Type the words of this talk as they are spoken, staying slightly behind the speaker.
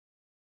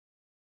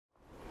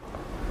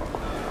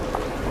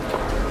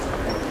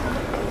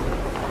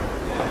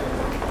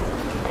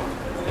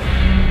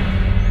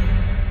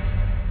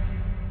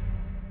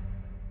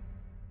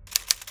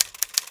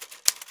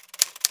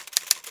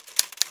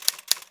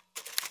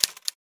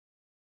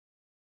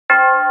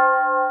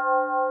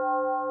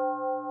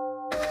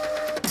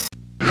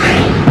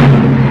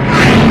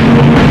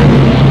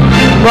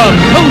From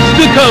coast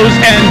to coast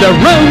and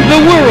around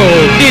the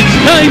world, it's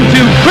time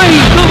to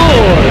praise the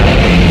Lord.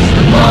 Praise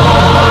the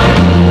Lord,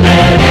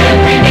 let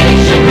every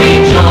nation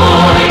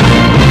rejoice.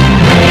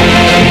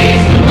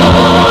 Praise the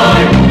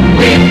Lord,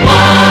 with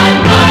one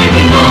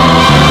mighty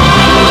voice.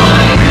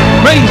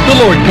 Praise the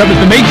Lord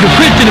covers the major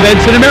Christian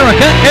events in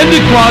America and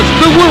across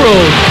the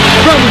world,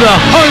 from the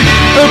heart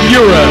of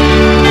Europe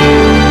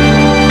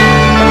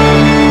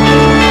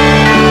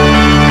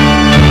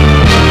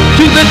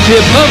to the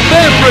tip of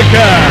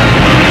Africa.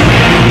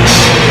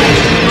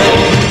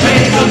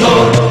 Praise the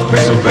Lord,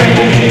 praise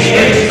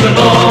the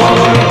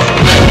Lord.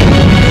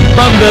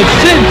 From the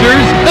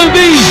centers of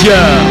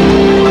Asia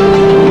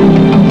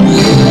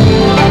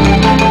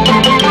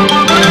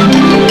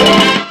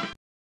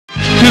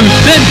to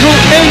Central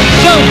and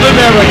South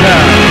America.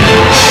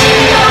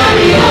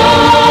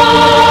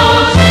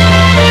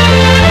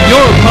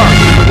 You're part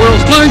of the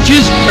world's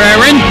largest prayer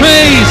and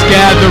praise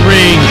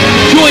gathering.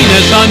 Join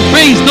us on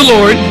Praise the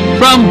Lord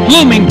from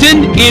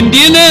Bloomington,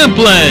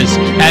 Indianapolis,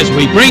 as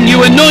we bring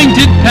you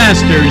anointed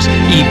pastors,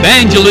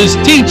 evangelists,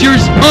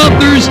 teachers,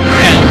 authors,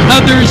 and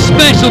other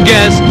special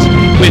guests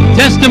with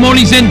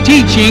testimonies and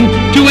teaching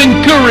to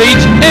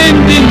encourage and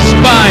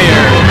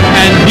inspire,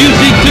 and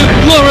music to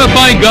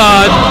glorify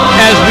God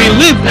as we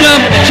lift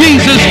up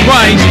Jesus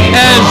Christ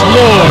as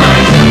Lord.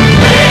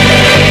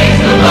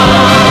 Praise the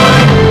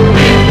Lord,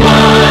 with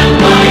one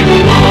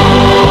mighty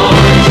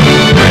voice.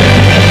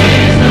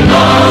 Praise the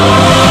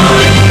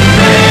Lord,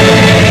 praise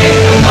the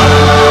Lord,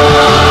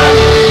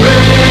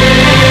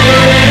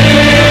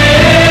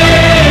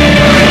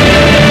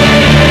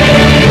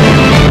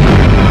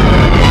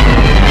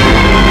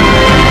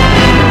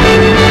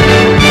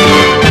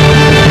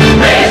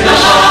 praise the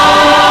Lord.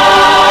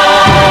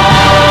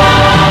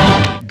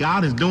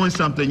 God is doing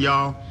something,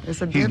 y'all.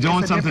 He's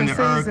doing something in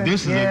the earth.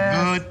 This is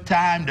a good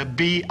time to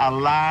be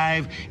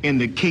alive in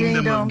the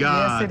kingdom of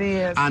God. Yes, it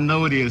is. I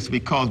know it is,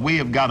 because we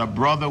have got a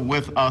brother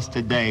with us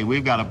today.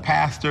 We've got a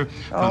pastor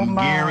from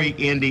Gary,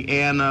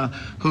 Indiana,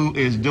 who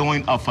is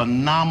doing a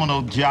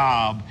phenomenal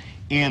job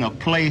in a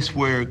place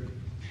where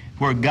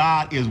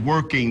God is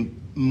working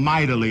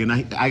mightily, and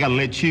I gotta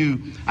let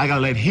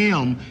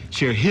him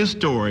share his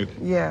story.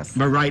 Yes.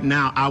 But right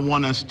now, I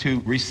want us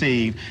to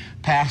receive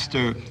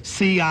Pastor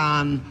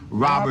Sieon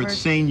Roberts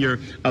Sr.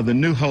 of the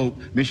New Hope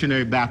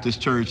Missionary Baptist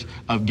Church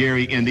of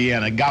Gary,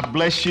 Indiana. God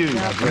bless you,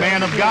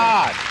 man of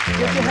God. Good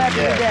to have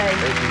you today.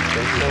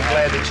 So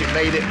glad that you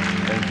made it.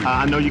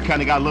 I know you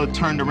kind of got a little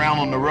turned around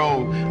on the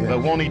road,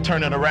 but won't he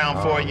turn it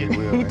around for you?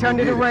 He turned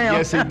it around.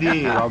 Yes, he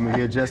did. I'm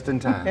here just in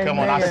time. Come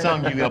on, I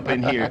sung you up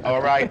in here,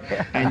 all right?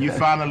 And you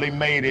finally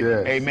made it,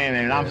 Yes. amen.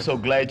 And I'm so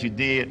glad you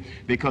did,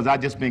 because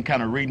I've just been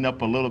kind of reading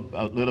up a little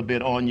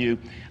bit on you.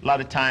 A lot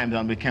of times,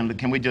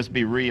 can we just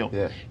be real?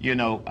 Yeah. You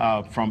know,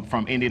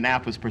 from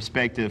Indianapolis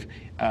perspective,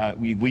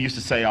 we used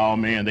to say, oh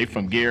man, they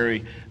from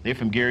Gary,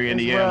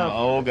 Indiana. rough.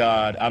 Oh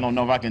God, I don't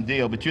know if I can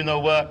deal. But you know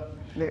what?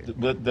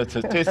 The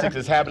statistics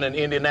that's happening in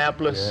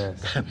Indianapolis,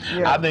 Yes.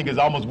 I think is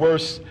almost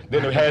worse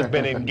than it has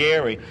been in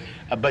Gary.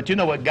 But you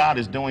know what? God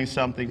is doing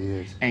something,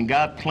 Yes. and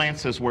God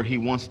plants us where He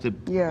wants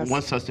Yes.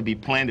 us to be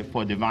planted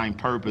for a divine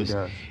purpose. He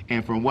does.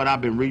 And from what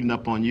I've been reading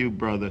up on you,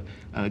 brother,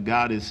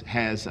 God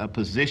has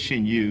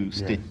positioned you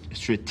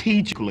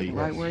strategically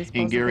Right where he's in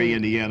supposed to Gary, be.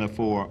 Indiana,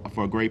 for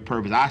a great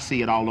purpose. I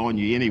see it all on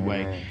you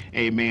anyway.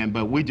 Amen.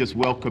 But we just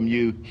welcome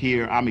you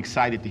here. I'm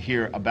excited to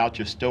hear about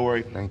your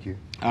story. Thank you.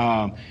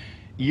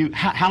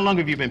 How long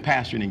have you been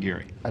pastoring in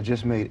Gary? I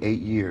just made 8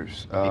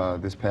 years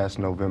this past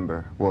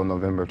November. Well,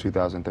 November of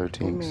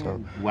 2013. Amen.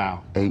 So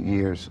Wow. 8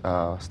 years.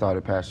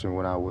 Started pastoring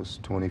when I was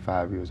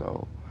 25 years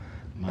old.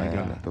 My and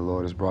God. the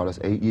Lord has brought us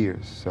 8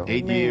 years. So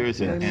 8 Amen.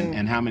 years, and, Amen.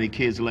 and how many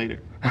kids later?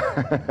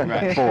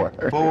 Right. 4.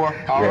 4.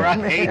 All right.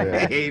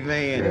 Yeah.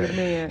 Amen.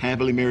 Amen.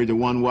 Happily married to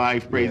one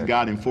wife. Praise Yes.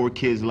 God. And 4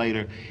 kids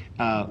later.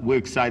 We're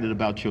excited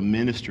about your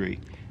ministry.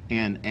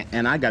 And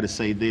I got to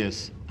say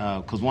this,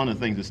 because one of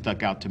the things that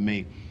stuck out to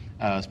me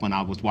is when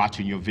I was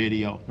watching your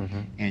video,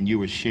 and you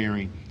were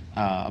sharing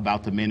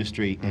about the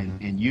ministry,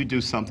 and you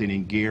do something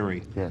in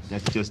Gary Yes.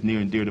 that's just near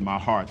and dear to my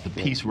heart, the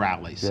peace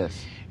rallies.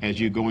 Yes. As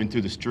you're going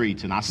through the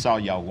streets, and I saw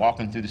y'all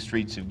walking through the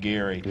streets of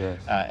Gary, Yes.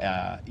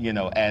 you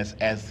know, as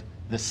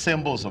the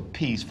symbols of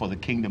peace for the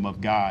kingdom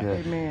of God.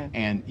 Yes. Amen.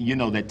 And you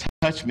know, that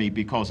touched me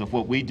because of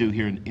what we do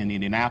here in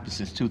Indianapolis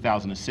since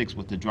 2006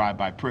 with the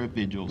drive-by prayer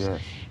vigils. Yes.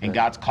 And Yes.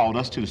 God's called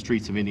us to the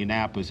streets of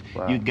Indianapolis.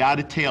 Wow. You got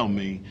to tell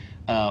me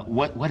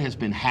what has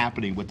been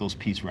happening with those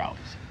peace rallies.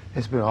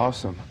 It's been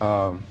awesome.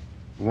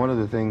 One of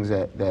the things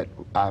that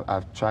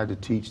I've tried to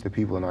teach the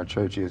people in our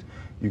church is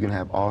you can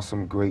have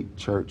awesome, great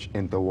church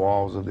in the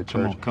walls of the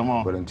church, Come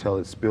on. but until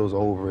it spills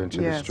over into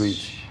the Yes.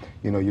 streets,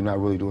 you know, you're not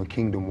really doing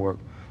kingdom work.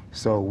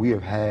 So we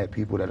have had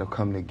people that have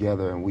come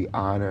together, and we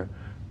honor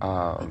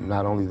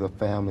not only the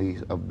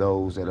families of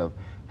those that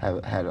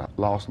have had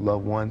lost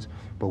loved ones,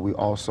 but we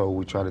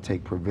try to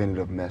take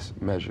preventative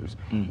measures.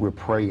 We're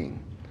praying.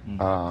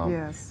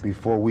 Yes.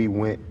 Before we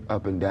went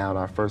up and down,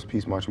 our first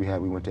peace march we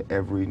went to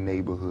every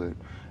neighborhood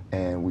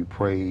and we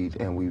prayed,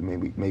 and we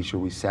made sure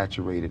we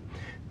saturated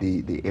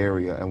the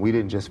area. And we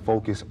didn't just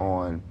focus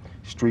on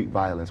street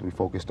violence. We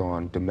focused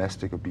on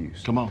domestic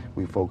abuse. Come on.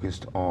 We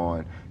focused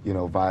on, you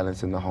know,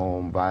 violence in the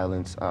home,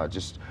 violence,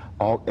 just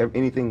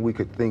anything we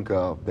could think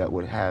of that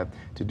would have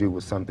to do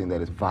with something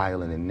that is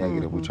violent and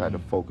negative. We tried to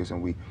focus,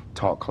 and we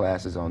taught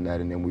classes on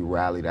that, and then we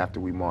rallied after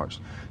we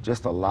marched.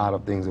 Just a lot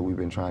of things that we've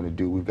been trying to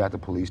do. We've got the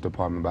police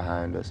department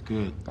behind us.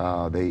 Good.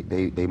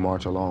 They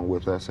march along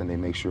with us, and they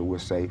make sure we're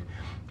safe.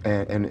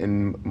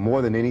 And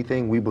more than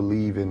anything, we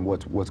believe in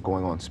what's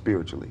going on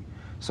spiritually.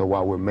 So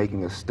while we're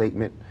making a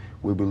statement,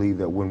 we believe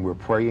that when we're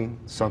praying,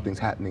 something's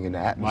happening in the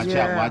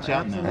atmosphere. Watch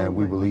out now. And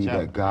we believe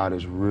that God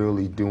is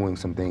really doing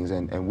some things,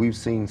 and we've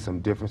seen some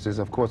differences.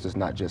 Of course, it's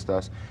not just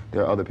us.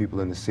 There are other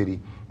people in the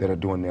city that are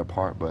doing their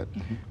part, but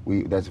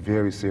that's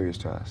very serious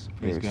to us.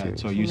 Praise Very God.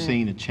 serious. So you're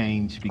seeing a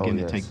change begin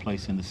to yes. take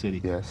place in the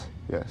city. Yes,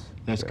 yes.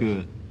 That's yes.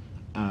 good.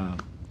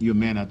 You're a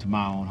man after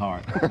my own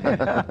heart. You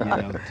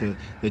know, to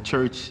the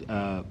church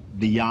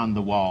beyond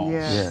the walls.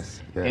 Yes.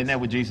 Yes, yes. Isn't that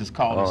what Jesus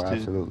called us to?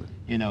 Absolutely.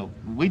 You know,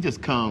 we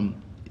just come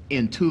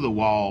into the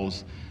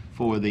walls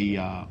for the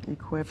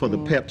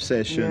pep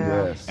session,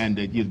 Yes. and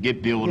you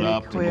get built Get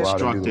up, to be equipped.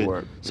 Go out and do the instructed,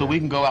 work. so Yeah. we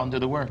can go out and do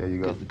the work. There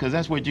you go. Because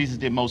that's where Jesus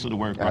did most of the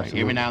work, right? Absolutely.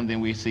 Every now and then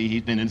we see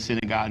he's been in the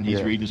synagogue and he's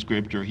Yeah. reading the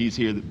scripture, he's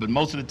here, but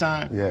most of the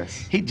time,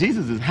 Yes.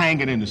 Jesus is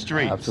hanging in the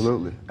streets.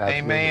 Absolutely. Absolutely.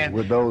 Amen.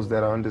 With those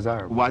that are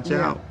undesirable. Watch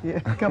Yeah, out. yeah,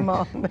 come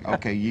on.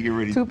 Okay, you get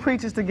ready. Two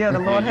preachers together,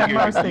 Lord you have get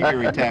ready, mercy. you get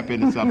ready to tap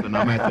into something.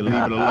 I'm going to have to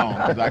leave it alone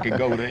because I can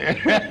go there.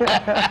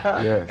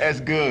 Yes. That's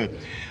good.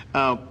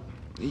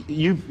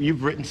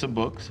 You've written some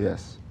books.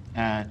 Yes.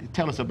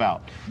 Tell us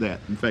about that.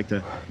 In fact,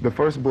 The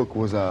first book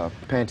was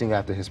Panting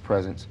After His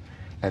Presence,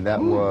 and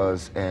that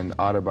was an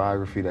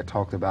autobiography that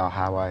talked about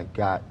how I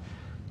got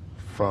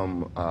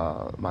from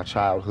my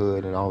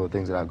childhood and all the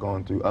things that I've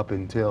gone through up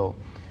until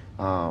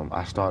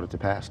I started to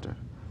pastor.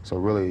 So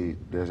really,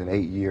 there's an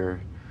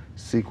 8-year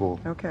sequel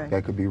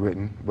that could be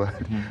written,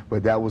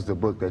 but that was the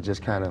book that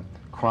just kind of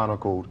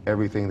chronicled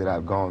everything that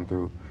I've gone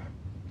through.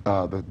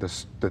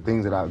 The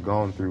things that I've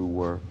gone through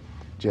were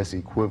just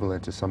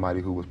equivalent to somebody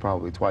who was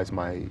probably twice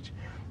my age,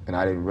 and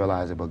I didn't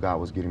realize it, but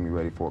God was getting me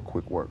ready for a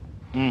quick work.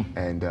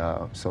 And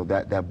so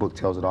that book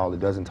tells it all.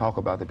 It doesn't talk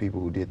about the people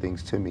who did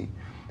things to me,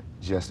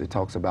 just it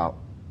talks about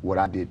what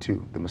I did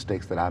too, the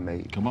mistakes that I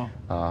made. Come on.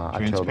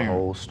 I tell the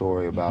whole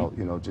story about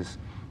you know just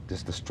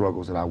the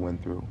struggles that I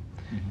went through.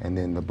 And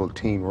then the book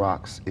Teen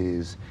Rocks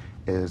is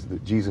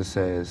Jesus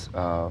says,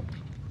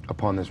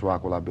 upon this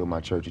rock will I build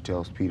my church. He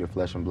tells Peter,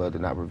 flesh and blood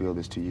did not reveal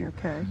this to you.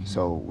 Okay.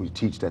 So we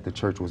teach that the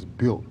church was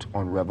built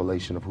on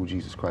revelation of who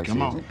Jesus Christ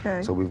Come is. on.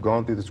 Okay. So we've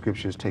gone through the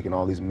scriptures, taken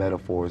all these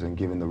metaphors and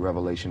given the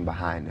revelation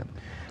behind them.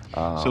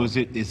 so is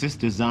this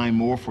designed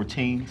more for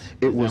teens?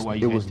 It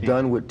was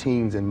done with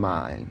teens in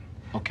mind.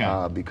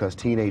 Okay. Because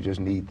teenagers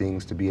need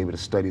things to be able to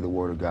study the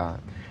Word of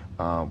God.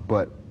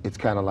 But it's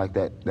kind of like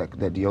that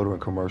deodorant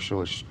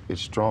commercial.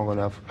 It's strong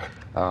enough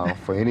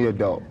for any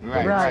adult.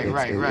 Right. It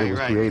was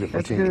created for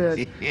That's teens.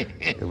 good.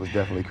 It was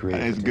definitely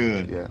created That's for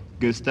good. teens. Yeah.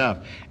 Good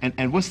stuff.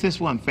 And what's this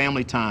one?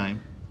 Family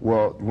Time.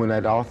 Well, when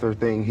that author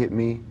thing hit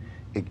me,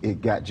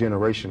 it got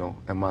generational,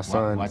 and my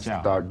son watch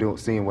out. started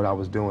seeing what I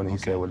was doing, and he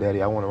said, well,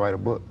 Daddy, I want to write a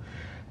book.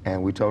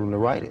 And we told him to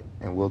write it,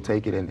 and we'll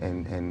take it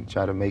and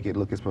try to make it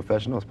look as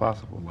professional as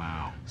possible.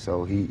 Wow.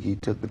 So he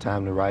took the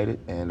time to write it,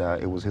 and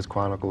it was his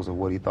chronicles of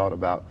what he thought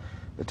about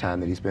the time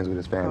that he spends with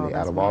his family.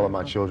 that's Out of all of my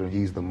wonderful. children,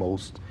 he's the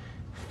most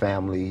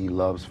family. He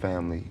loves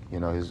family. You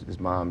know, his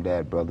mom,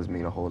 dad, brothers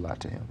mean a whole lot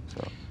to him.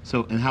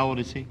 So And how old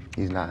is he?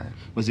 he's 9.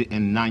 Was it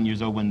 9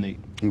 years old when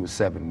He was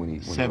 7 when he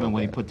wrote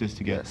he that. put this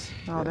together? Yes.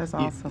 Oh, that's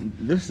awesome.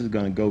 This is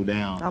going to go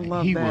down. I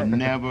love he that. will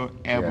never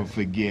ever Yes.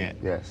 forget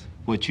Yes.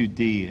 what you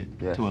did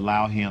Yes. to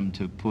allow him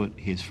to put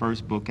his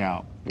first book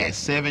out at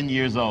 7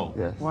 years old.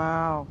 Yes.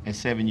 Wow. At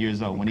 7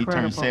 years old. When he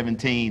turns Incredible.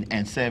 17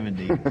 and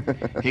 70,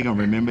 he gonna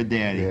remember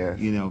Daddy. Yes.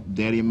 You know,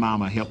 Daddy and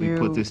Mama helped me put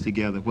Cute. this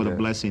together. What a Yes.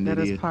 blessing That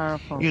it is is.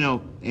 powerful. You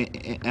know,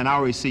 and I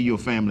already see you're a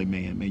family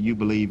man. Man, you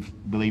believe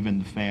in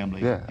the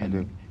family. Yeah, I and,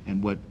 do.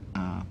 And what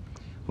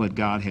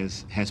God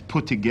has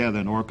put together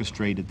and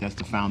orchestrated. That's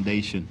the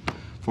foundation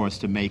for us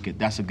to make it.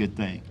 That's a good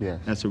thing. Yes.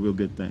 That's a real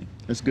good thing.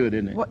 That's good,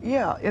 isn't it? Well,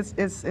 yeah, it's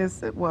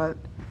what.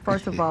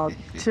 First of all,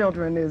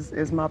 children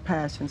is my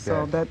passion,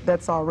 so Yes.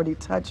 that's already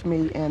touched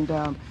me.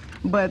 And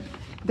but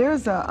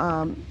there's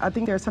I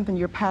think there's something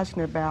you're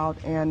passionate about,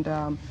 and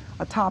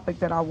a topic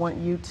that I want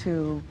you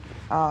to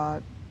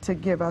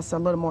give us a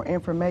little more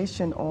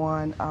information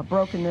on.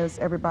 Brokenness.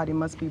 Everybody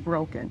must be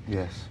broken.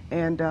 Yes.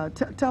 And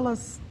tell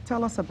us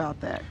about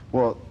that.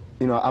 Well,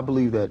 you know, I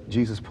believe that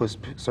Jesus puts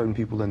certain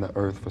people in the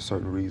earth for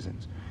certain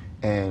reasons.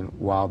 And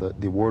while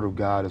the Word of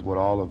God is what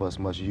all of us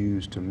must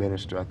use to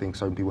minister, I think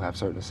certain people have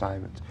certain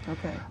assignments.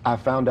 Okay. I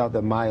found out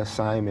that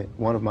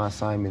one of my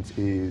assignments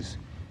is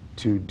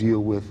to deal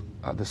with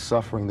the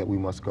suffering that we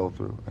must go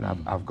through. And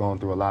I've gone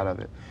through a lot of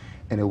it.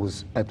 And it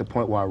was at the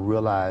point where I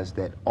realized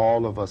that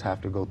all of us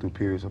have to go through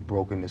periods of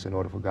brokenness in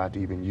order for God to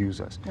even use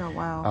us. Oh,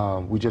 wow.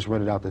 We just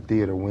rented out the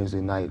theater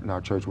Wednesday night, and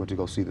our church went to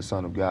go see The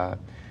Son of God.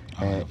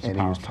 And he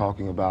was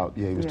talking about,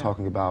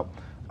 talking about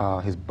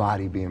his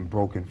body being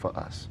broken for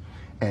us,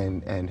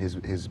 and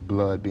his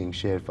blood being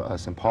shed for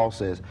us. And Paul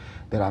says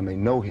that I may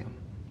know him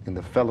in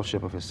the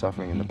fellowship of his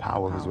suffering and the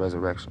power of his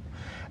resurrection.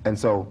 And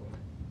so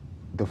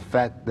the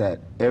fact that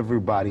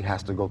everybody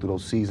has to go through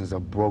those seasons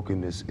of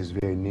brokenness is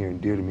very near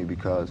and dear to me,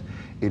 because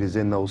it is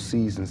in those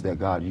seasons that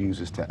God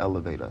uses to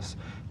elevate us,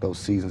 those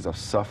seasons of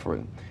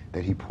suffering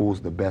that he pulls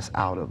the best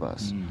out of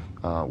us,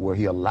 where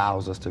he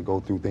allows us to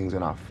go through things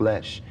in our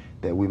flesh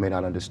that we may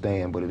not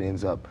understand, but it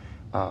ends up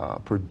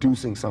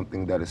producing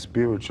something that is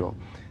spiritual,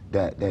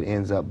 that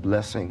ends up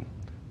blessing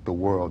the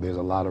world. There's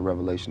a lot of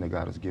revelation that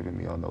God has given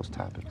me on those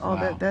topics. Oh,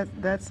 wow.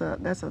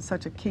 That's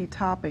such a key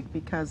topic,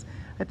 because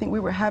I think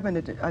we were having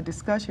a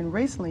discussion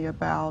recently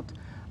about,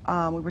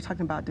 we were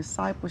talking about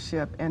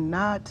discipleship and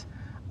not,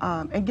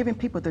 and giving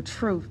people the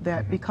truth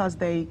that because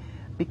they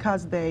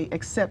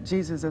accept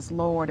Jesus as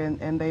Lord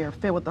and they are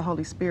filled with the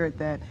Holy Spirit,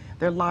 that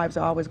their lives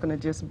are always going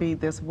to just be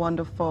this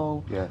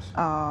wonderful,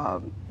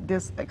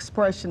 this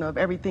expression of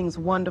everything's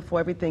wonderful,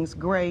 everything's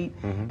great,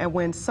 and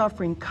when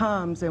suffering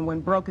comes and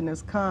when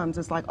brokenness comes,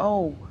 it's like,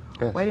 oh,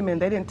 wait a minute,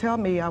 they didn't tell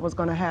me I was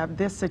going to have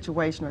this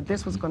situation or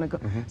this was going to go.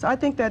 So I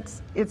think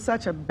it's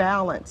such a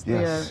balance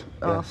there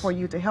for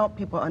you to help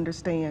people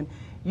understand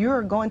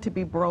you're going to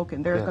be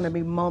broken. There's going to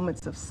be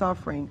moments of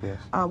suffering.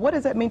 What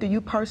does that mean to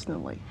you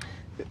personally?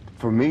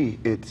 For me,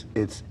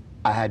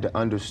 I had to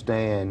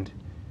understand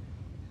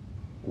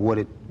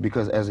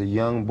because as a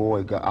young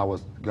boy,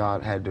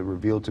 God had to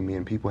reveal to me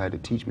and people had to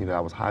teach me that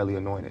I was highly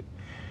anointed.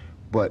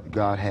 But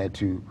God had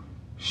to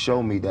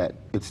show me that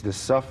it's the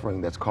suffering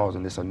that's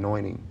causing this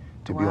anointing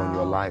to be on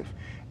your life.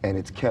 And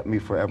it's kept me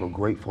forever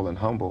grateful and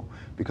humble,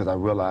 because I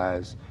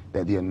realized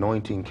that the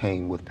anointing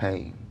came with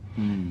pain.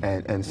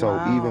 And so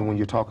even when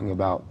you're talking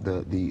about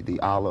the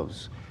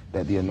olives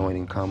that the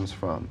anointing comes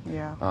from,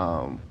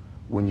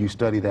 when you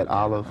study that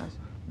olive,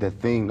 that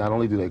thing, not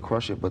only do they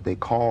crush it, but they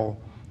call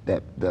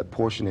that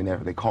portion in there,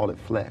 they call it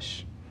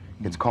flesh.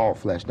 It's called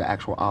flesh, the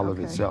actual olive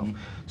itself.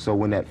 So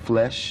when that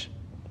flesh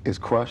is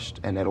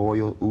crushed and that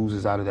oil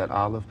oozes out of that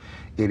olive,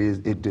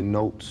 it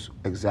denotes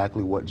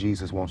exactly what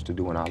Jesus wants to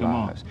do in our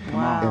lives.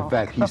 In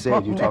fact, he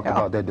said, you talk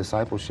about that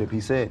discipleship,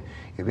 he said,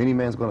 if any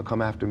man's going to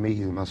come after me,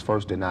 he must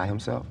first deny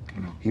himself.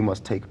 He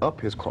must take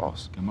up his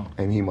cross,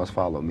 and he must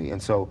follow me.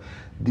 And so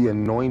the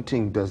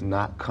anointing does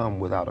not come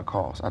without a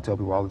cost. I tell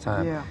people all the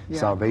time,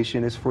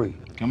 salvation is free,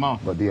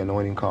 but the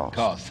anointing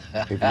costs.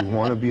 If you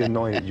want to be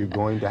anointed, you're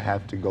going to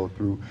have to go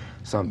through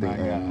something.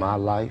 And my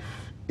life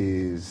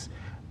is,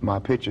 my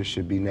picture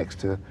should be next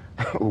to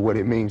what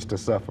it means to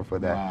suffer for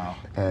that.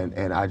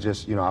 And I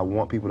just, I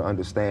want people to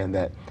understand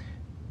that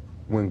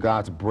when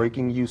God's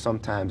breaking you,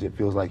 sometimes it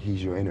feels like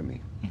he's your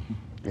enemy.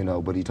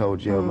 But he told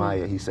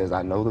Jeremiah, he says,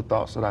 I know the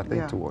thoughts that I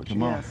think towards you.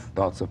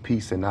 Thoughts of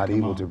peace and not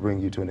evil, to bring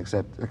you to an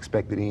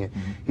expected end.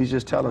 He's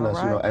just telling us,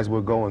 as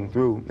we're going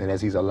through and as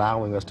he's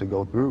allowing us to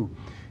go through,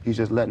 he's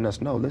just letting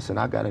us know, listen,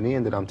 I got an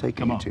end that I'm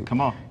taking you to.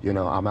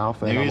 I'm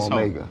Alpha and I'm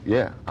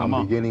Omega. I'm the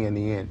beginning and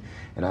the end.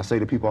 And I say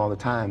to people all the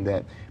time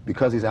that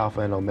because he's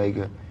Alpha and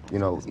Omega,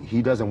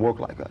 he doesn't work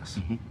like us.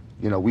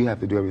 We have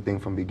to do everything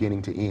from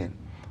beginning to end.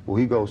 Well,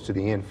 he goes to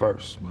the end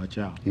first. Watch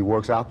out. He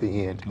works out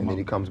the end, and then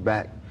he comes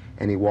back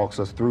and he walks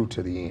us through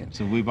to the end.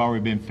 So we've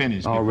already been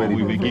finished before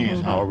we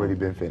begin. Already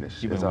been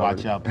finished. You better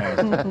watch out,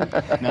 Pastor.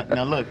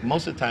 now look,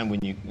 most of the time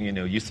when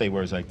you say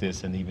words like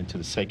this, and even to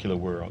the secular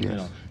world,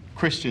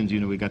 Christians,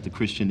 we got the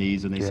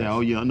Christianese, and they say,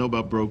 oh yeah, I know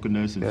about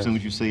brokenness, and as soon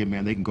as you say it,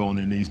 man, they can go on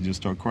their knees and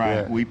just start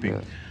crying,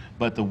 weeping.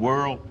 But the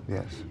world,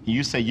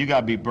 you say you got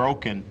to be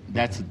broken,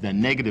 that's the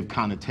negative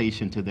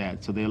connotation to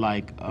that. So they're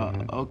like,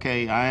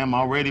 okay, I am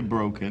already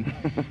broken,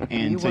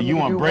 and so you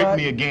want to break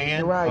me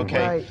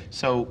again?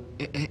 So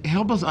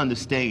help us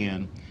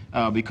understand,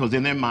 because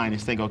in their mind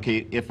it's thinking,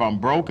 okay, if I'm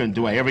broken,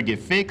 do I ever get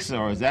fixed,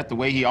 or is that the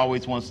way he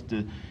always wants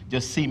to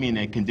just see me in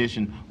that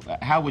condition?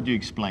 How would you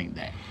explain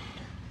that?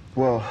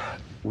 Well,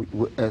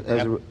 go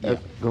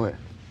ahead.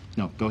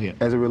 No, go ahead.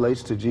 As it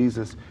relates to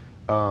Jesus,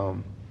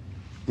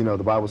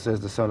 the Bible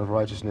says the Son of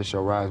Righteousness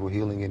shall rise with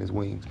healing in his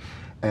wings.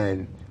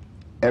 And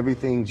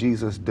everything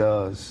Jesus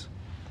does,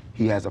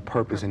 he has a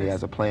purpose and he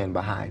has a plan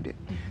behind it.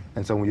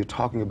 And so when you're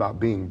talking about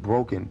being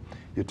broken,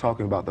 you're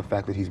talking about the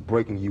fact that he's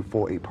breaking you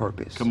for a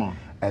purpose.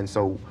 And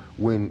so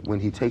when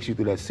he takes you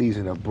through that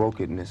season of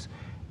brokenness,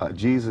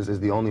 Jesus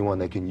is the only one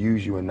that can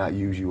use you and not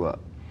use you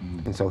up.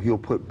 And so he'll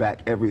put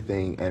back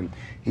everything, and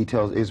he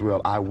tells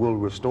Israel, I will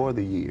restore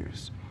the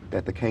years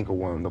that the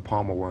cankerworm, the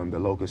palmer worm, the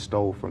locust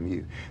stole from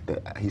you.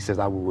 He says,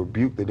 I will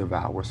rebuke the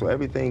devourer. So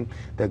everything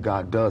that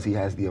God does, he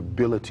has the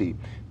ability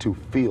to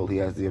feel. He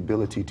has the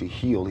ability to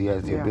heal. He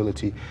has the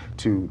ability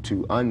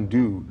to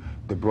undo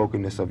the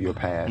brokenness of your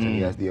past, and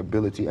he has the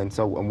ability. And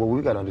so what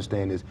we've got to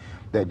understand is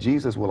that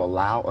Jesus will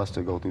allow us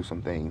to go through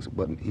some things,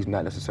 but he's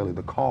not necessarily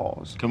the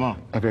cause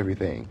of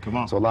everything.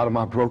 So a lot of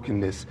my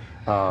brokenness,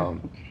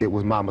 it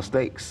was my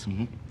mistakes.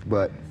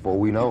 But for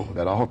we know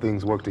that all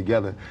things work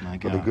together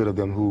for the good of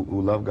them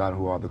who love God and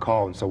who are the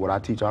called. And so what I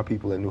teach our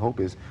people at New Hope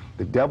is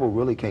the devil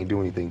really can't do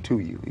anything to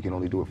you. He can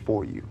only do it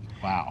for you.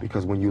 Wow.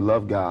 Because when you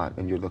love God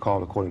and you're the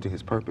called according to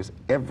his purpose,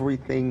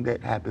 everything that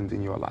happens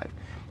in your life,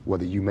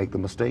 whether you make the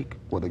mistake,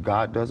 whether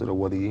God does it, or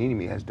whether the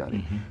enemy has done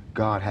it,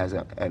 God has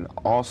an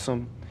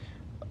awesome,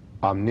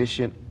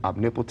 omniscient,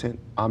 omnipotent,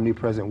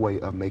 omnipresent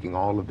way of making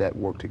all of that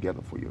work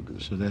together for your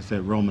good. So that's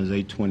that Romans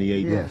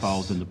 8:28 that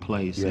falls into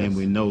place. Yes. And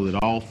we know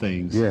that all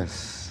things,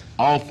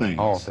 all things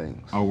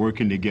are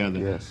working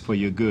together for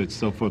your good.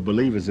 So for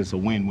believers, it's a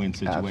win-win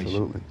situation.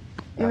 Absolutely.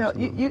 You know,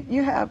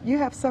 you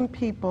have some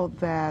people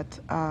that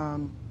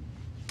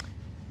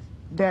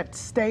that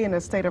stay in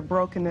a state of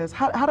brokenness.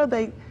 How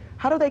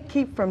do they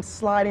keep from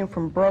sliding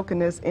from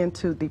brokenness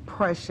into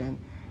depression?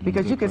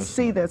 Because you can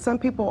see that some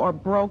people are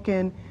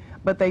broken,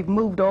 but they've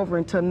moved over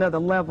into another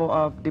level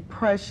of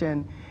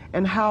depression,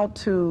 and how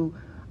to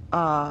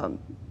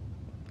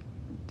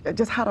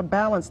just how to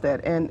balance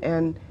that,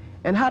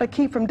 and how to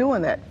keep from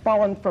doing that,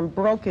 falling from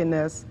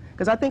brokenness.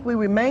 Because I think we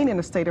remain in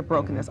a state of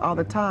brokenness all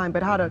the time,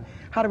 but how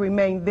to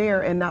remain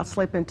there and not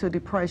slip into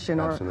depression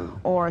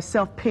or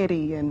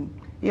self-pity and,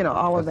 you know,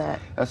 all of that.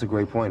 That's a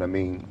great point. I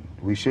mean,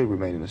 we should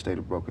remain in a state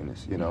of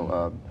brokenness. You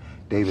know,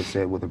 David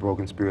said, with a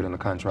broken spirit and a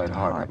contrite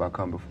heart have I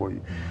come before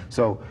you.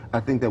 So I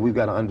think that we've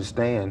got to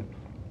understand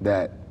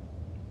that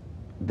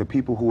the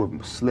people who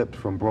have slipped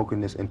from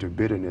brokenness into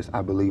bitterness,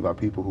 I believe, are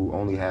people who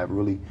only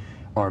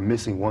are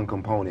missing one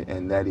component,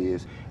 and that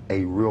is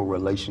a real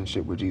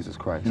relationship with Jesus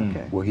Christ,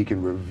 where he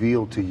can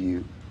reveal to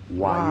you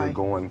why you're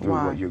going through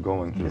what you're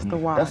going through. It's the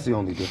why. That's the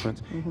only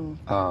difference.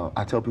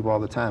 I tell people all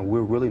the time,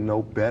 we're really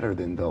no better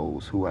than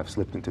those who have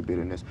slipped into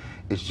bitterness.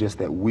 It's just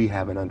that we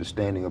have an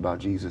understanding about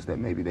Jesus that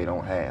maybe they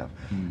don't have.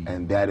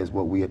 And that is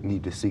what we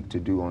need to seek to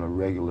do on a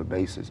regular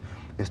basis,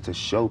 is to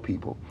show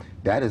people.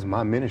 That is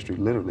my ministry,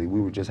 literally.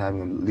 We were just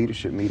having a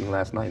leadership meeting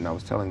last night, and I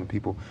was telling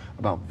people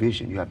about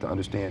vision. You have to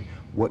understand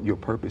what your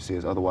purpose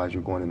is, otherwise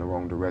you're going in the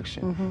wrong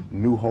direction.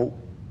 New Hope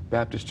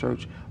Baptist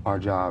Church, our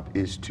job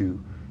is to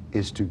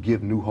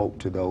give new hope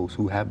to those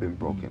who have been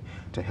broken,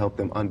 to help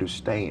them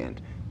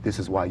understand this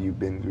is why you've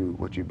been through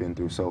what you've been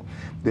through. So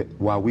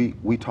while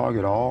we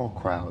target all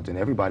crowds and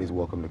everybody's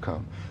welcome to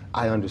come,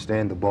 I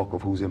understand the bulk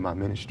of who's in my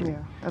ministry.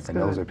 Yeah, that's and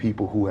good. those are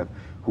people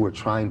who are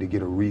trying to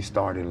get a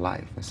restart in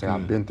life and say,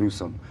 I've been through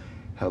some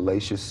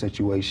hellacious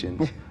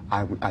situations.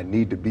 I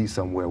need to be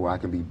somewhere where I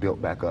can be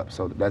built back up.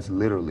 So that's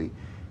literally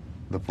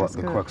the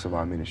crux of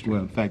our ministry.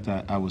 Well, in fact,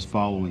 I was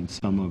following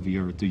through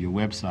your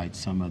website,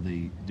 some of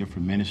the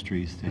different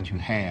ministries that you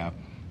have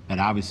that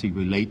obviously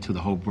relate to the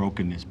whole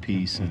brokenness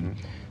piece. And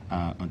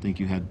I think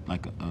you had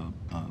like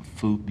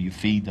food, you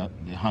feed the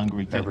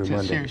hungry. Every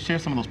Monday. Share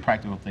some of those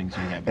practical things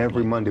you have.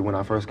 Every Monday when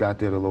I first got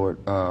there, the Lord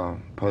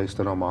placed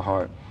it on my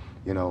heart.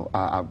 You know,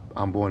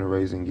 I'm born and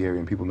raised in Gary,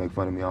 and people make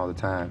fun of me all the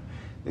time.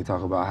 They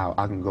talk about how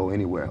I can go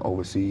anywhere,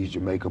 overseas,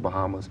 Jamaica,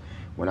 Bahamas.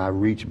 When I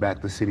reach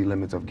back the city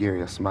limits of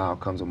Gary, a smile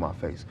comes on my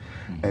face.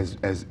 As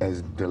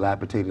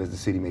dilapidated as the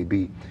city may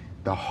be,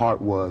 the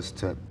heart was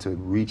to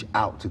reach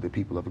out to the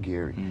people of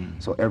Gary.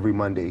 So every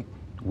Monday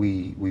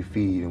we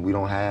feed, and we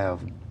don't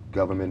have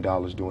government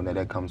dollars doing that.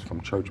 That comes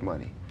from church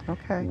money.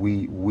 Okay.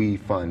 We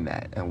fund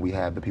that, and we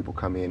have the people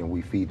come in and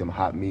we feed them a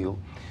hot meal.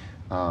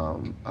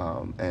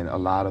 And a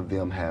lot of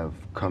them have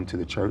come to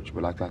the church,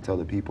 but like I tell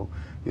the people,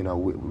 you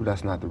know,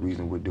 that's not the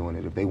reason we're doing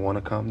it. If they want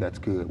to come, that's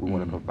good. We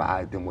want to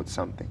provide them with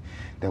something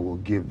that will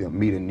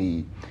meet a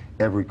need.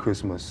 Every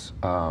Christmas,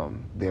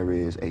 there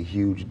is a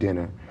huge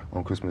dinner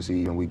on Christmas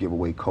Eve, and we give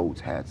away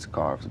coats, hats,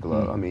 scarves,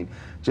 gloves. I mean,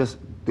 just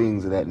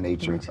things of that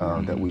nature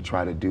that we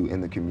try to do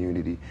in the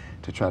community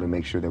to try to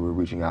make sure that we're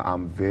reaching out.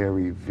 I'm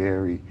very,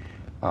 very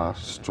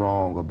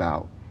strong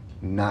about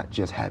not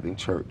just having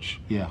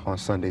church on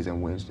Sundays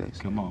and Wednesdays.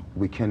 Come on.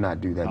 We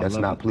cannot do that. That's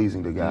not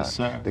pleasing to God. Yes,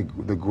 sir.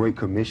 The Great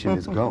Commission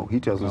is go.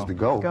 He tells us to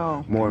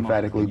go more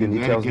emphatically than he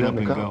tells them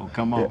to come. Go.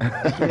 Come on.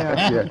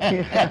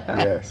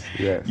 Yes.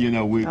 You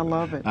know, I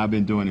love it. I've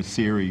been doing a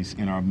series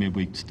in our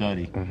midweek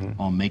study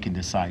on making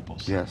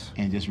disciples. Yes.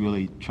 And just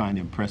really trying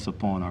to impress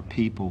upon our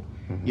people,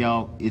 you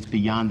know, it's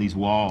beyond these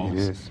walls. It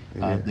is.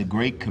 The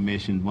Great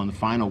Commission, one of the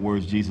final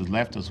words Jesus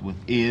left us with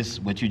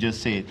is what you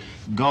just said,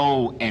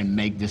 go and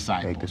make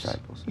disciples. Make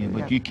disciples. Yeah,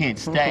 but you can't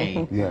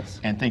stay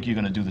and think you're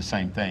going to do the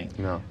same thing.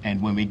 No.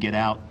 And when we get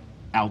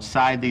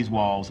outside these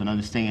walls and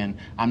understand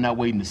I'm not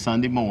waiting to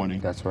Sunday morning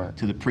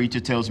till the preacher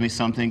tells me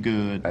something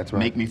good,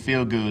 make me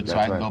feel good so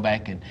I can go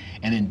back and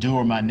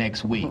endure my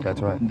next week.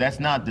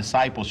 That's not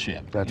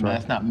discipleship.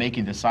 That's not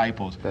making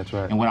disciples.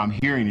 And what I'm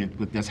hearing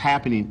that's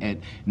happening at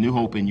New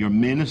Hope in your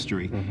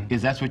ministry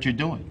is that's what you're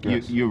doing.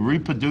 You're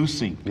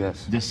reproducing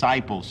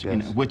disciples,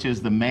 which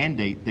is the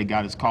mandate that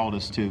God has called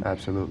us to.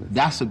 Absolutely.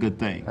 That's a good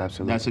thing.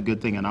 Absolutely. That's a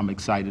good thing, and I'm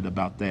excited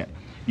about that.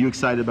 You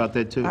excited about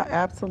that too?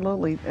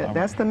 Absolutely.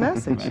 That's the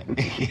message.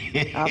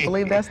 I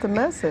believe that's the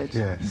message.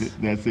 Yes.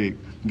 That's it.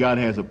 God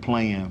has a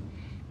plan,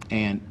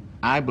 and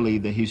I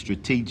believe that He's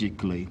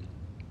strategically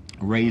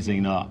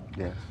raising up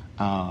Yes.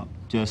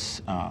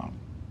 just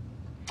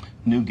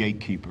new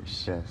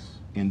gatekeepers Yes.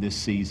 in this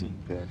season.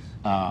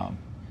 Yes.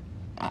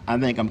 I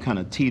think I'm kind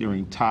of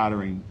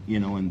tottering,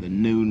 you know, in the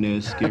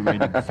newness, getting ready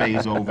to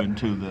phase over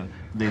into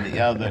the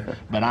other.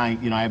 But I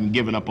haven't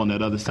given up on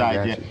that other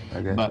side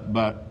yet.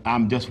 But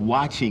I'm just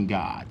watching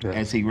God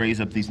as He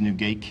raises up these new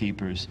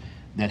gatekeepers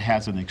that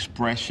has an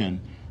expression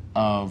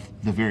of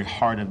the very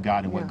heart of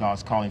God and what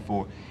God's calling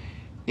for.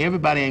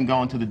 Everybody ain't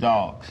going to the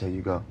dogs. There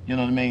you go. You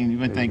know what I mean? You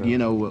would think, you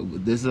know,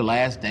 this is the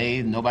last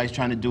day, nobody's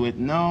trying to do it.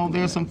 No,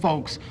 there's some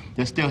folks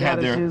that still have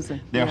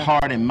their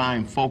heart and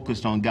mind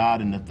focused on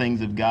God and the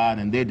things of God,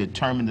 and they're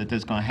determined that this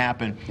is going to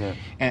happen. Yeah.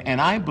 And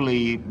I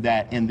believe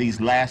that in these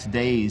last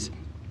days,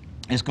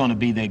 it's going to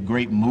be that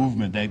great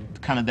movement,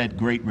 that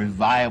great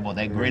revival,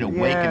 that great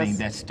awakening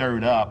that's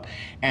stirred up.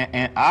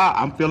 And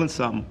I'm feeling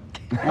something.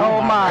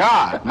 Oh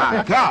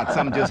my God,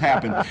 something just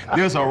happened.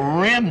 There's a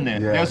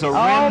remnant. Yes. There's a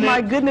remnant my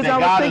goodness, that I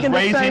was God is thinking the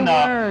same raising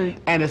up.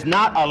 word. And it's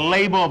not a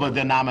label of a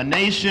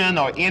denomination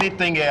or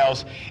anything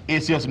else.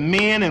 It's just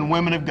men and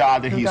women of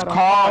God that He's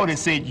called and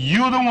said,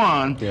 you're the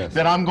one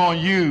that I'm going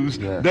to use.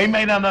 Yes. They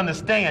may not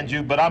understand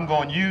you, but I'm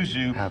going to use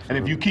you. Absolutely. And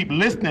if you keep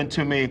listening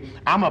to me,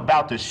 I'm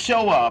about to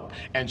show up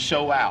and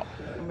show out.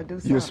 I'm gonna do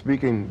You're something.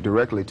 speaking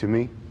directly to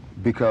me,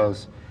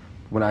 because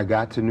when I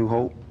got to New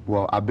Hope,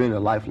 well, I've been a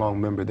lifelong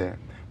member there.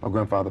 My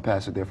grandfather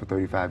pastored there for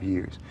 35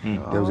 years.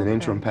 There was an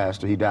interim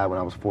pastor. He died when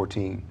I was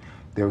 14.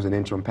 There was an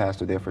interim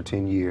pastor there for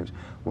 10 years.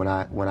 When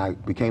I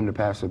became the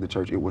pastor of the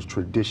church, it was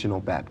traditional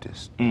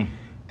Baptist.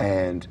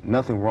 And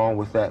nothing wrong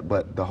with that,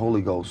 but the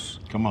Holy Ghost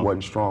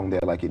wasn't strong there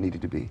like it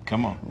needed to be.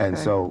 Come on. And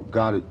so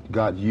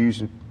God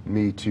used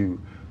me to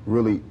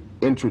really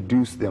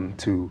introduce them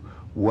to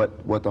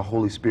what the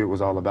Holy Spirit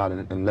was all about,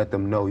 and let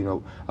them know, you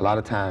know, a lot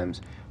of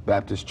times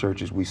Baptist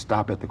churches, we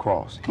stop at the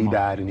cross. He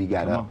died and He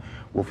got up.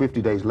 Well,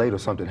 50 days later,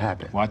 something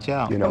happened. Watch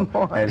out. You know,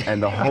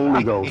 and the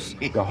Holy Ghost,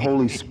 the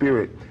Holy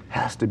Spirit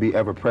has to be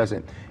ever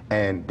present.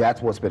 And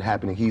that's what's been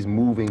happening. He's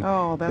moving.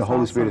 Oh, that's the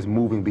Holy Spirit is awesome.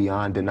 moving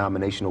beyond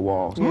denominational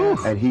walls.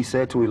 Yes. And He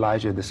said to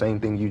Elijah the same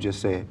thing you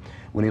just said.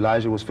 When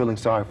Elijah was feeling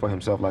sorry for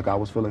himself, like I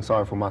was feeling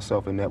sorry for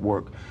myself in that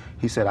work,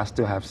 he said, I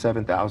still have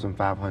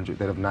 7,500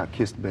 that have not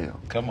kissed Baal.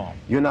 Come on.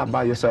 You're not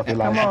by yourself,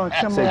 Elijah.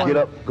 Come Say, on. get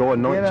up, go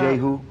anoint Get up.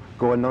 Jehu,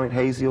 go anoint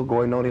Haziel,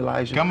 go anoint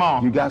Elijah. Come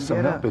on. You got some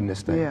Get help up. in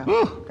this thing. Yeah.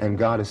 Woo. And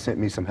God has sent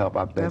me some help.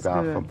 I thank That's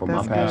God good. from my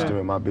That's pastor good.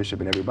 and my bishop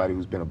and everybody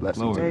who's been a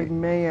blessing to Glory.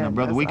 me. Amen. Now,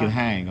 brother, we can That's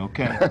hang,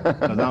 okay?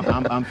 Because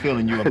I'm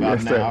feeling you about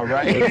Yes, sir. now, all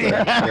right?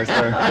 Yes,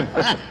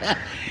 sir.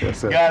 Yes,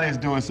 sir. God is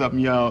doing something,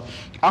 y'all.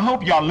 I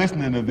hope y'all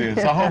listening to this.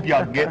 I hope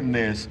y'all getting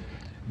this.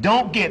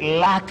 Don't get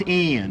locked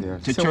in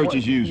Yes. to So church what-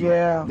 as usual.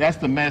 yeah. That's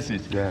the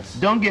message. Yes.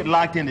 Don't get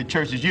locked into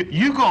churches.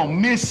 You're going to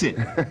miss it.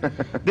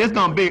 There's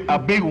going to be a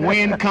big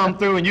wind come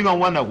through, and you're going to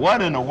wonder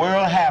what in the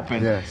world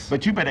happened. Yes.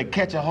 But you better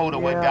catch a hold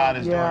of what Yeah, God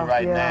is yeah, doing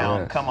right yeah. now.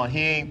 Yes. Come on, he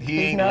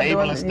ain't not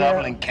labeling doing- stuff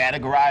yeah. and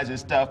categorizing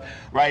stuff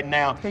right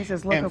now. He's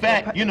just looking In for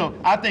fact, you know,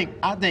 I think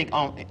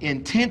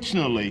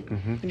intentionally,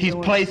 he's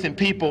doing- placing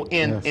people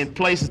Yes. in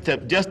places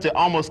to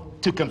almost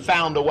to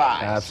confound the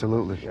wise.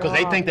 Absolutely. Because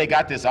they think they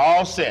got this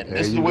all set.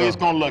 This is the you way go. it's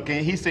going to look. And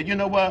he said, you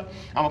know what?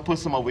 I'm going to put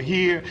some over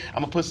here.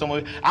 I'm going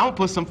to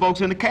put some folks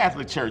in the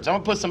Catholic Church. I'm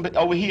going to put some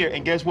over here.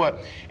 And guess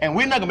what? And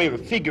we're not going to be able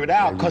to figure it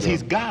out you because go.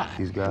 He's God.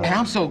 He's God. And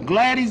I'm so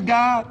glad He's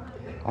God.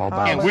 All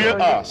by And himself.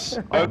 we're us.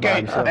 Okay?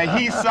 himself. And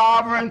He's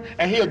sovereign.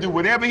 And He'll do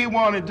whatever He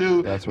want to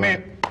do. That's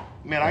right.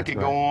 Man, I That's could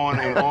right. go on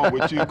and on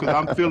with you because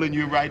I'm feeling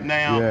you right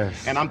now.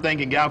 Yes. And I'm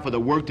thanking God for the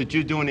work that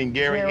you're doing in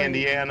Gary, Gary.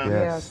 Indiana.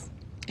 Yes.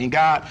 And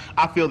God,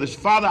 I feel this.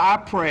 Father, I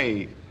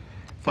pray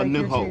for Thank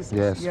new you, hope. Jesus.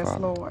 Yes, Yes, Father.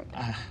 Lord.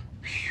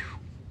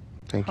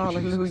 Thank you,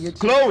 Jesus. Hallelujah. Jesus.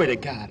 Glory to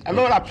God. And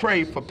Lord, I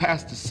pray for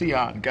Pastor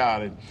Sieon,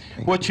 God, and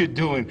what you're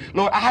doing.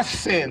 Lord, I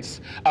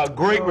sense a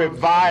great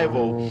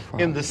revival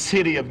Father. in the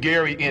city of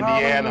Gary,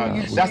 Indiana,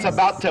 Hallelujah, that's Jesus.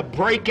 about to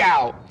break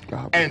out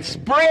God, and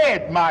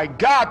spread, my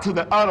God, to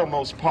the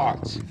uttermost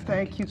parts.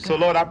 Thank you, God. So,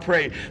 Lord, I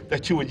pray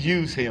that you would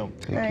use him.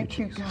 Thank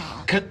you,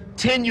 God.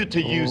 Continue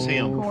to use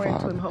him Pour into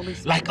Father. him, Holy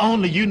Spirit. like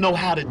only you know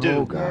how to do.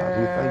 Oh, God,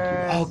 we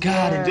thank you. Oh,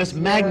 God, and just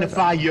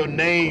magnify your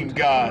name,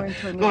 God.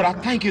 Glory to Lord, I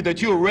God. thank you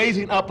that you're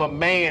raising up a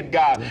man,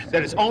 God,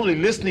 that is only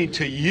listening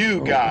to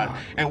you, God,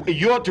 and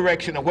your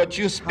direction of what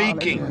you're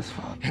speaking. Hallelujah. Yes,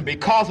 Father. And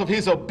because of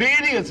his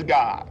obedience,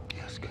 God,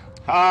 Yes,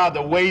 God.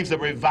 the waves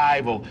of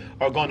revival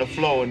are going to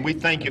flow, and we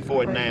thank you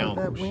for it Thank you now.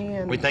 for that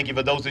wind. We thank you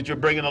for those that you're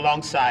bringing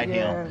alongside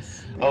him.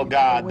 Yes. Oh, Thank you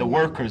God, for the wind.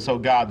 workers, oh,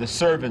 God, the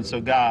servants,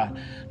 oh, God,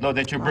 Lord,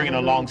 that you're bringing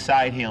Hallelujah.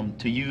 alongside him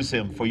to use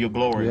him for your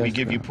glory. We Yes,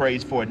 give you God.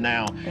 praise for it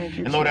now. Thank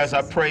you, And Lord, as I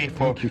Jesus. pray for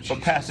Thank you, Jesus.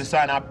 Pastor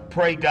Simon, I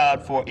pray,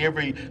 God, for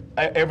every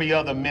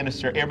other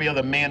minister, every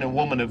other man and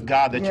woman of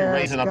God that you're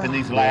Yes, raising up in God.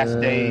 these last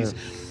Yes. days,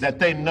 that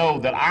they know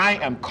that I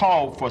am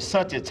called for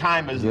such a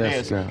time as Yes,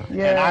 this. God. And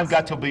Yes. I've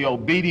got to be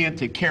obedient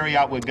to carry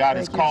out what God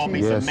has Thank you, called me.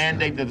 It's Jesus. a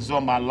mandate that is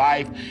on my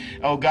life.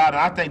 Oh, God, and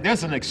I think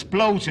there's an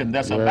explosion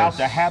that's about Yes.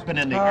 to happen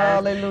in the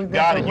Hallelujah. earth.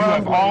 God, and you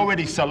have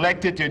already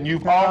selected and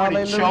you've already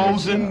Hallelujah,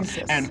 chosen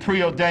Jesus. and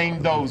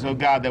preordained those, oh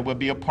God, that will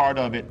be a part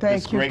of it.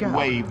 Thank this you, great God.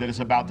 wave that is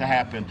about to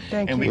happen.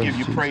 Thank and we you. give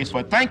you Yes, praise Jesus. for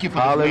it. Thank you for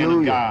this man of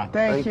Hallelujah. God.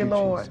 Thank you,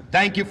 Lord. Jesus.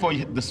 Thank you for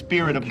the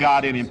Spirit of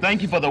God in him.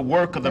 Thank you for the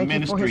work of the Thank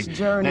you for ministry his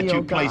journey, that you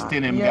oh placed God.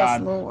 in him, Yes,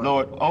 God. Lord.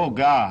 Oh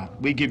God,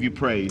 we give you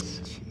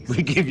praise.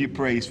 We give you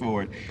praise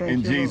for it. Thank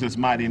in you, Lord. Jesus'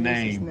 mighty In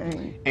Jesus' name.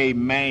 name.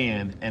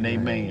 Amen and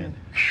amen.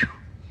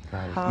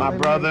 God is My Hallelujah.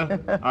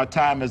 brother, our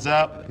time is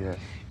up. Yes.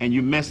 And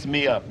you messed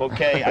me up,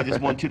 okay? I just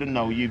want you to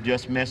know you've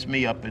just messed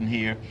me up in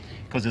here,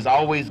 because it's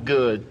always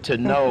good to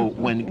know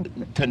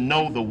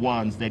the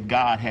ones that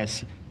God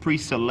has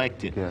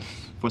pre-selected Yes.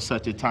 for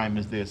such a time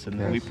as this. And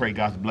we Yes. pray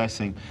God's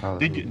blessing.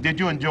 Hallelujah. Did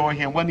you enjoy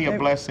him? Wasn't he a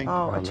blessing? Oh, a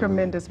Hallelujah.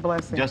 tremendous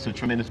blessing. Just a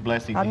tremendous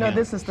blessing I to know him.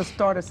 this is the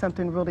start of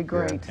something really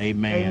great.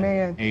 Amen.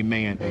 Amen.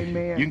 Amen.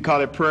 Amen. You can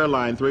call it prayer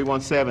line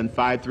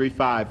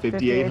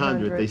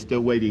 317-535-5800. They're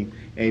still waiting,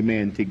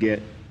 amen, to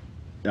get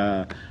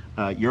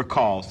your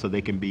call so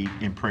they can be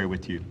in prayer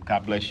with you.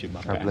 God bless you,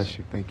 my God pastor. bless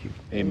you. Thank you.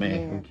 Amen.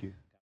 Amen. Thank you.